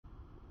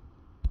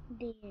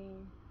There.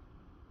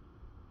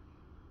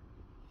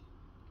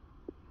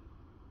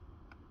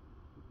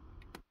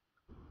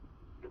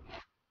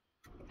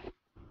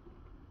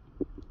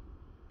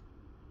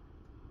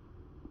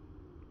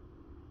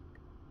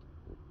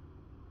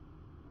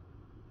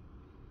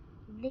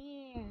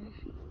 There.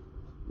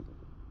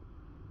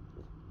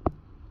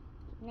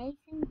 Nice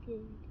and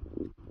good.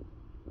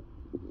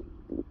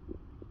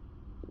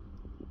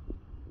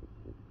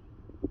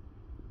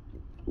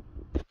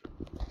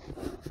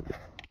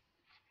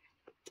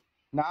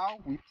 Now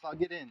we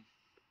plug it in.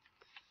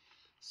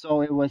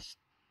 So it was,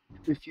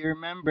 if you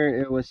remember,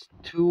 it was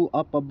two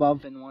up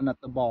above and one at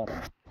the bottom.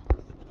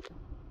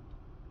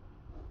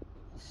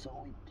 So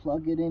we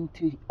plug it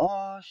into,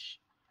 oh,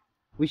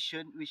 we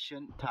shouldn't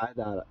tie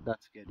that up.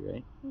 That's good,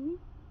 right? Mm-hmm.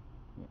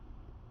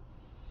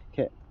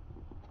 Okay,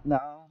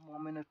 now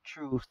moment of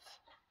truth.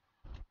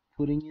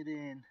 Putting it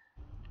in.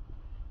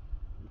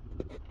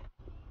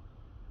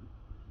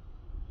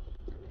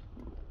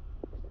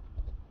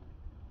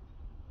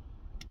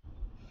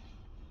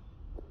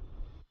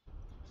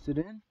 Is it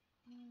in?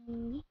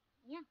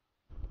 Yeah.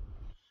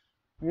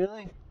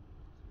 Really?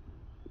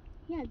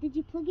 Yeah, did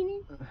you plug it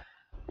in?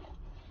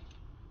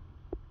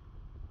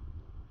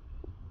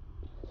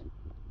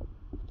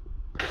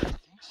 I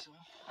think so.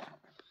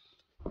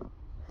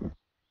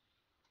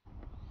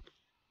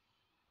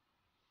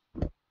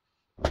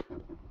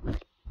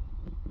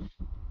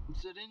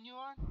 Is it in, you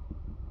on?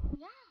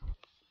 Yeah.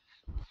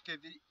 Okay,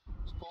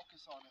 let's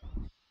focus on it.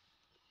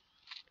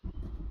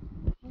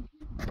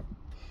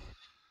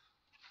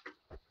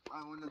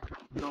 I want to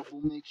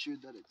double make sure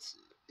that it's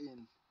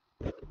in.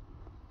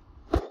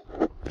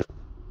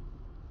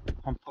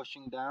 I'm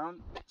pushing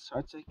down as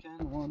hard as I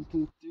can. 1,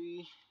 2,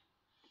 3.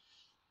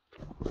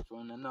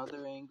 From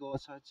another angle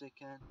as hard as I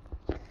can.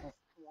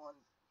 1,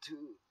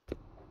 2,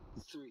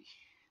 3.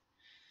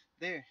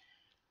 There.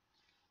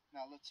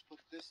 Now let's put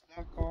this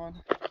back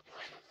on.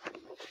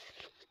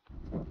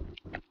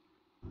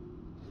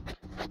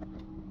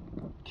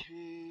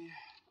 Okay.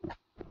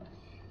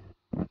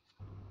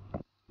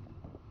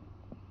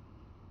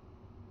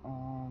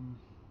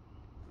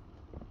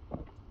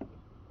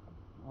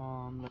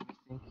 Let me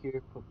think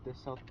here. Put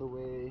this out the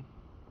way.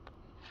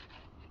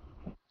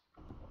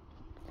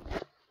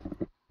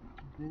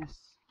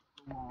 This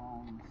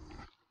belongs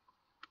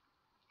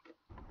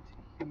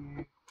to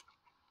here.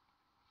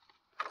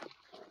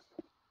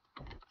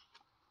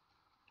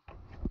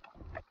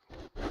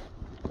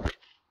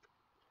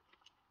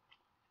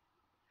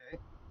 Okay.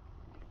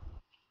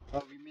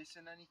 Are we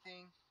missing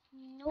anything?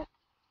 Nope.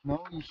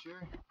 No, you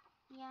sure?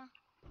 Yeah.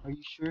 Are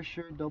you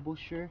sure? Double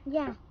sure?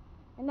 Yeah.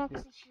 I'm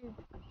actually sure.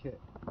 Okay.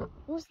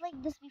 It was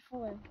like this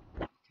before.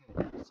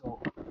 Okay.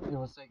 So it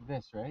was like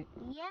this, right?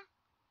 Yeah.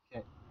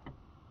 Okay.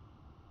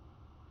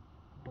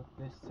 Put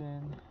this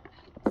in.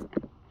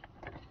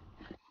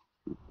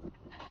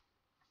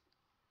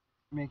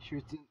 Make sure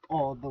it's in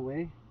all the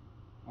way.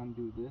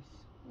 Undo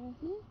this.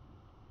 Mm-hmm.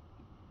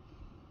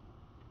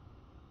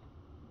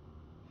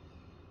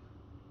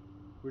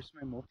 Where's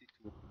my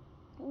multi-tool?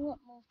 What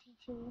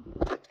multi-tool?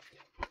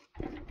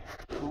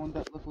 The one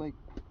that looked like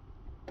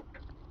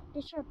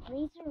The sharp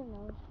razor or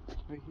no?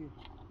 right here.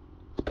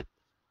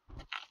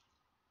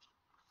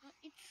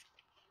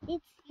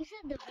 It's, you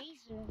said the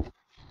razor.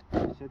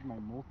 I said my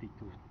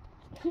multi-tool.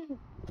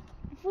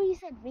 Before you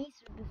said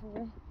razor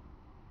before.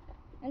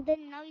 And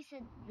then now you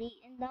said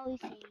and now you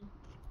say,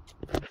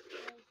 now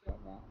you said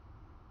that.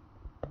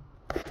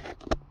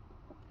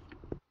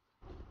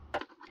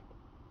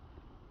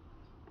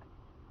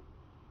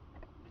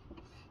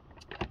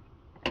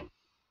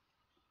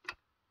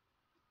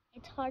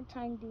 It's hard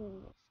time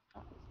doing this,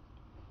 guys.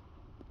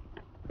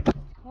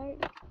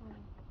 Hard time.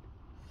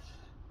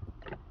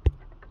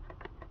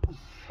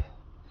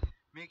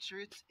 Make sure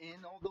it's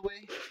in all the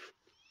way.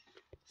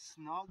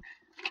 Snug.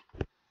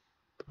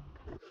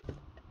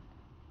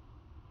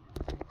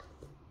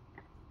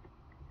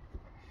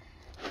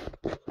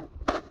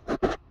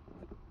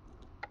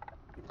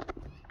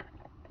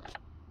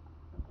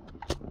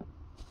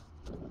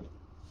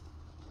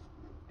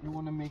 You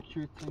want to make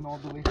sure it's in all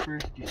the way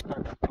first. You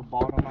start with the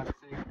bottom, I'd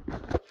say.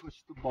 Push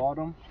the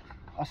bottom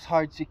as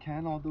hard as you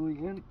can all the way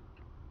in.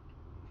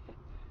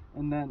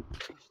 And then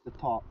push the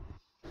top.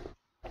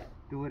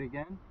 Do it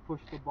again.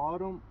 Push the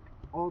bottom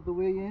all the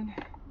way in.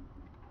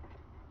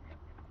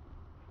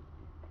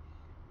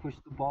 Push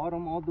the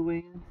bottom all the way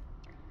in.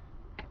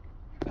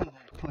 And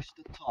then push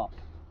the top.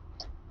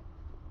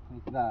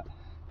 Like that.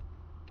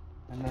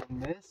 And then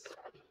this,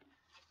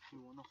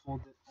 you want to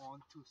hold it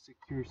onto a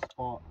secure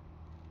spot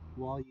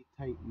while you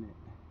tighten it.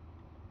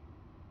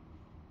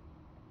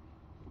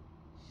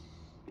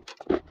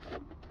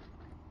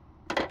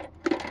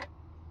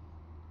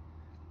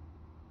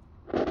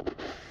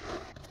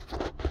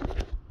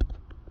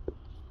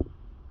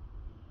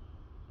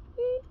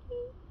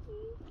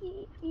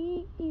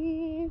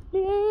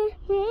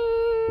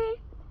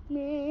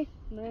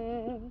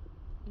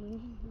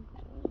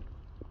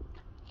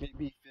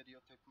 Maybe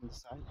videotape from the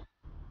side.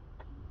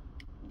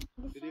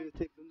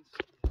 Videotape from the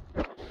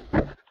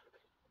side.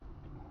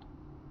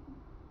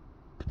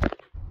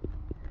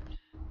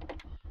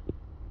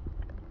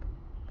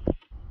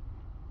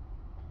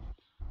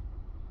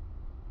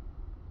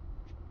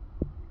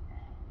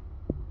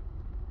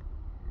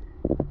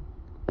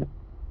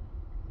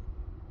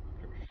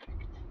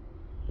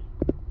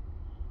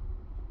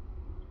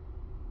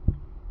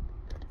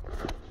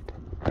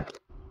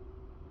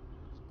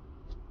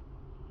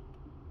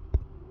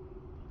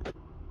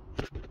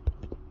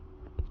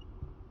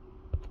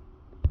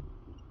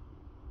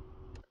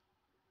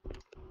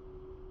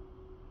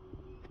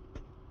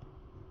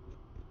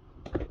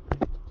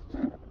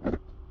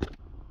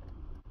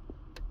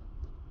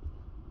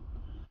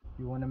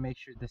 want to make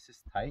sure this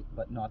is tight,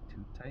 but not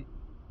too tight.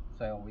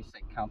 So I always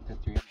like count to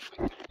 3. If I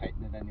can't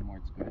tighten it anymore,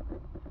 it's good.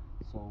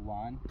 So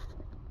 1,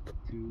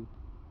 2,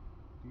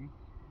 3.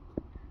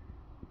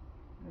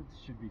 That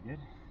should be good.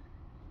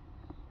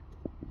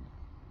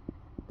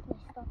 Can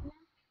I stop now?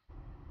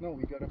 No,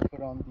 we gotta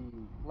put on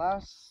the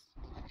last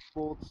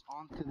bolts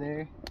onto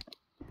there,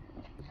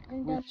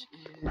 And which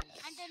is.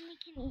 and then we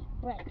can eat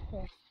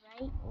breakfast,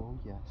 right? Oh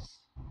yes.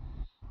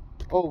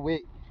 Oh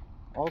wait.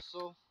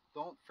 Also,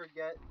 don't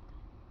forget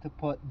to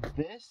put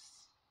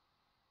this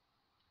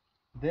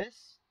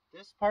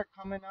part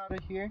coming out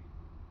of here.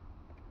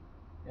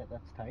 Yeah,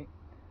 that's tight.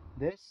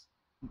 This,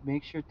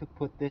 make sure to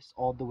put this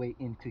all the way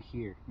into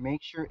here.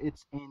 Make sure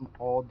it's in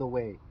all the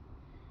way.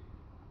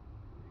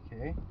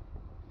 Okay.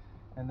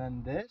 And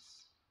then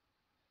this,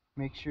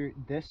 make sure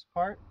this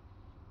part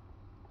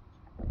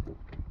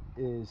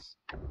is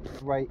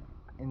right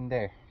in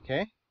there.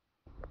 Okay.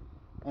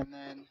 And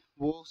then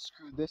we'll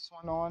screw this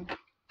one on.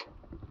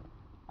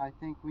 I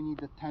think we need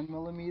the 10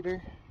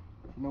 millimeter.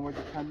 You know where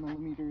the 10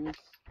 millimeter is?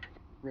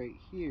 Right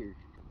here.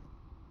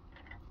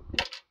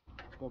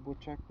 Double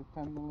check the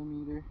 10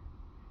 millimeter.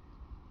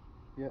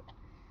 Yep.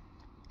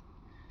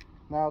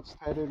 Now it's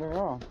tightened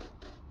around.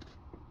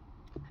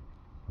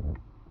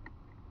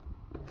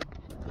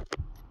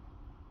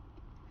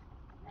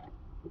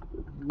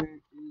 Where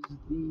is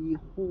the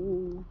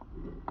hole?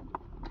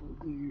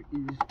 Where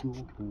is the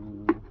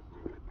hole?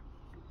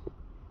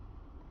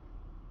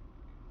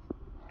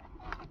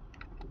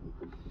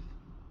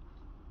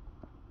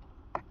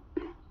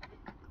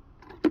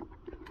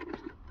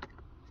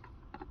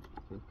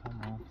 Okay,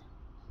 come on.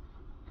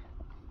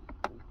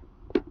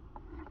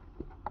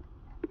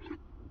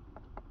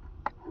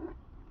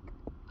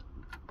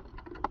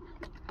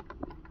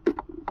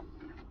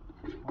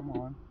 Come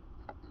on.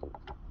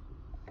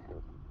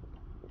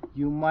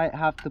 You might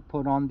have to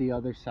put on the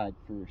other side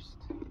first.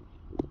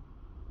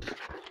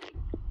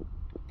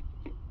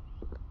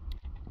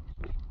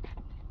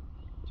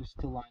 Just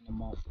to line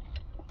them up.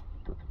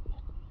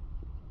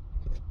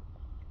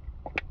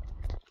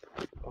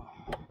 Oh.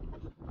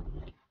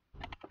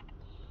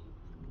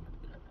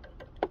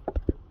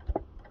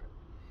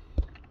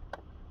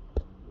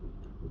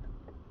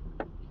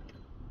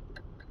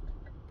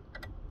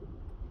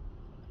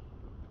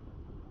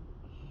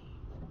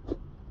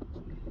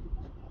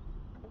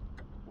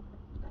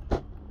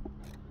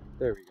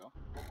 There we go.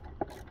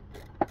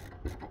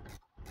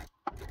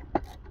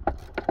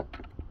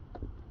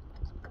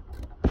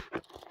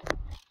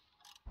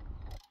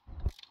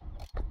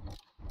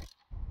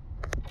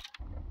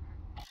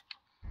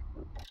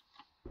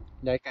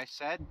 Like I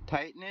said,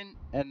 tightening,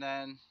 and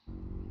then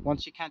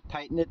once you can't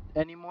tighten it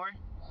anymore,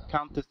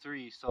 count to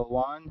 3. So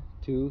 1,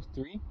 2,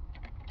 3.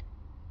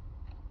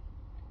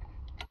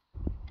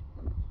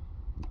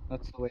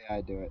 That's the way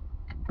I do it.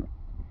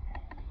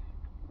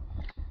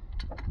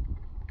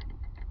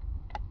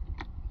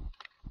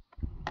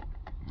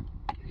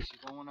 Because you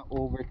don't want to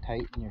over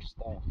tighten your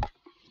stuff.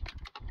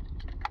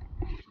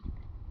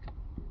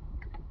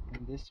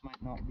 And this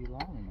might not be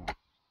long enough.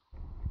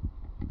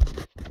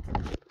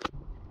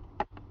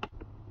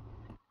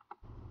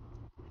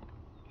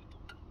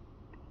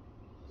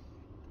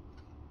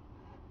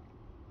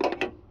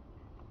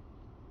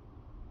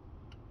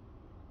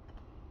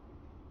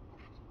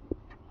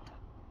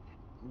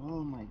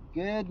 Oh my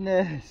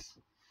goodness!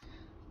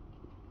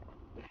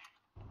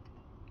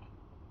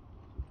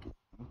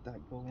 Let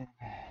that go in.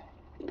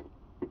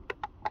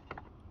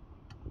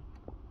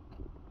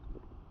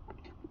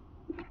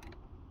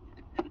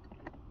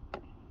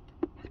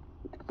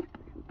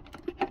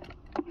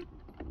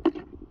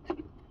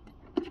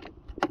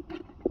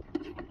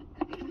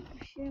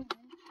 Sure, man.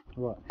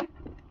 What?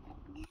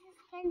 This is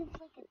kind of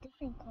like a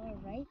different car,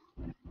 right?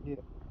 Yeah.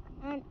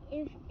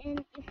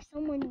 And if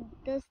someone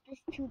does this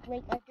to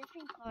like a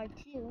different car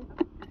too,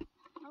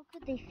 how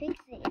could they fix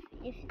it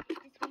if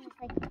this one is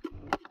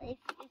like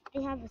if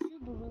they have a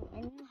Subaru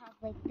and you have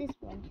like this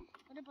one?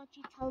 What about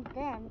you tell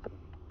them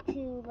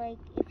to like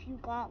if you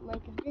got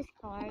like this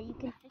car you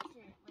can fix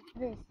it like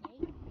this,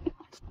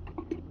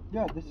 right?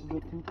 Yeah, this is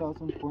a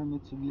 2004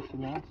 Mitsubishi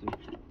Lancer.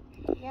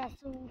 Yeah,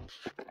 so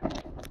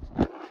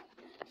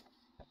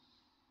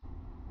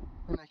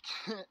And I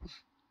can't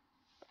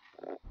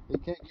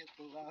get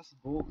the last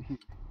bolt here.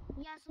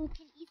 yeah, so we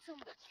can eat some,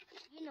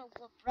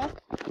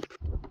 breakfast.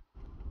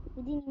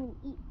 We didn't even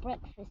eat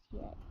breakfast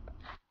yet.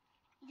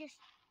 We just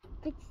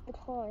fixed the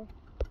car.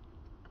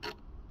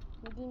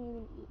 We didn't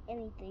even eat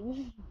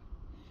anything.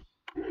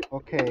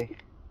 Okay,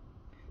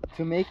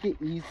 to make it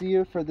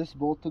easier for this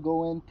bolt to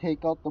go in,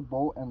 take out the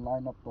bolt and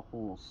line up the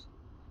holes.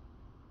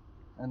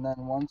 And then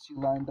once you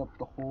lined up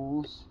the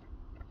holes,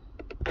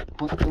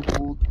 put the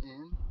bolt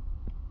in.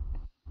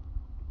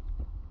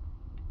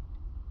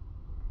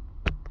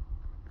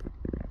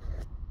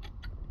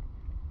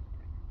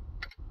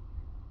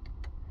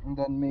 And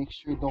then make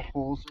sure the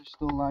holes are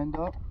still lined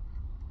up.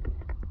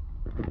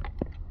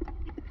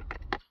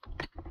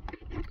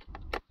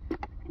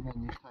 And then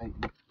you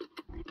tighten it.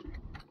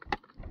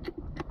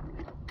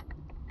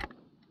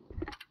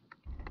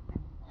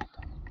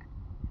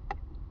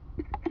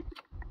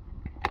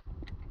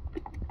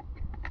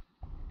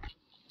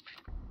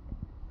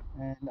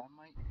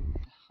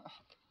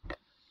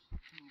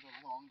 might need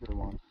a longer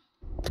one.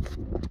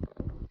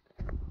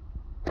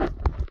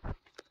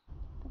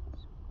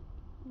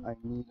 I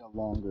need a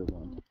longer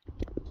one.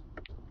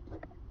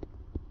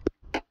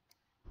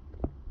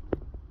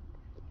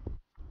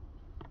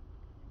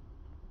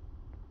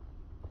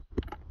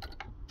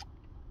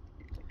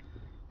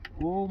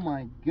 Oh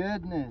my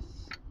goodness.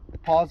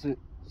 Pause it.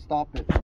 Stop it.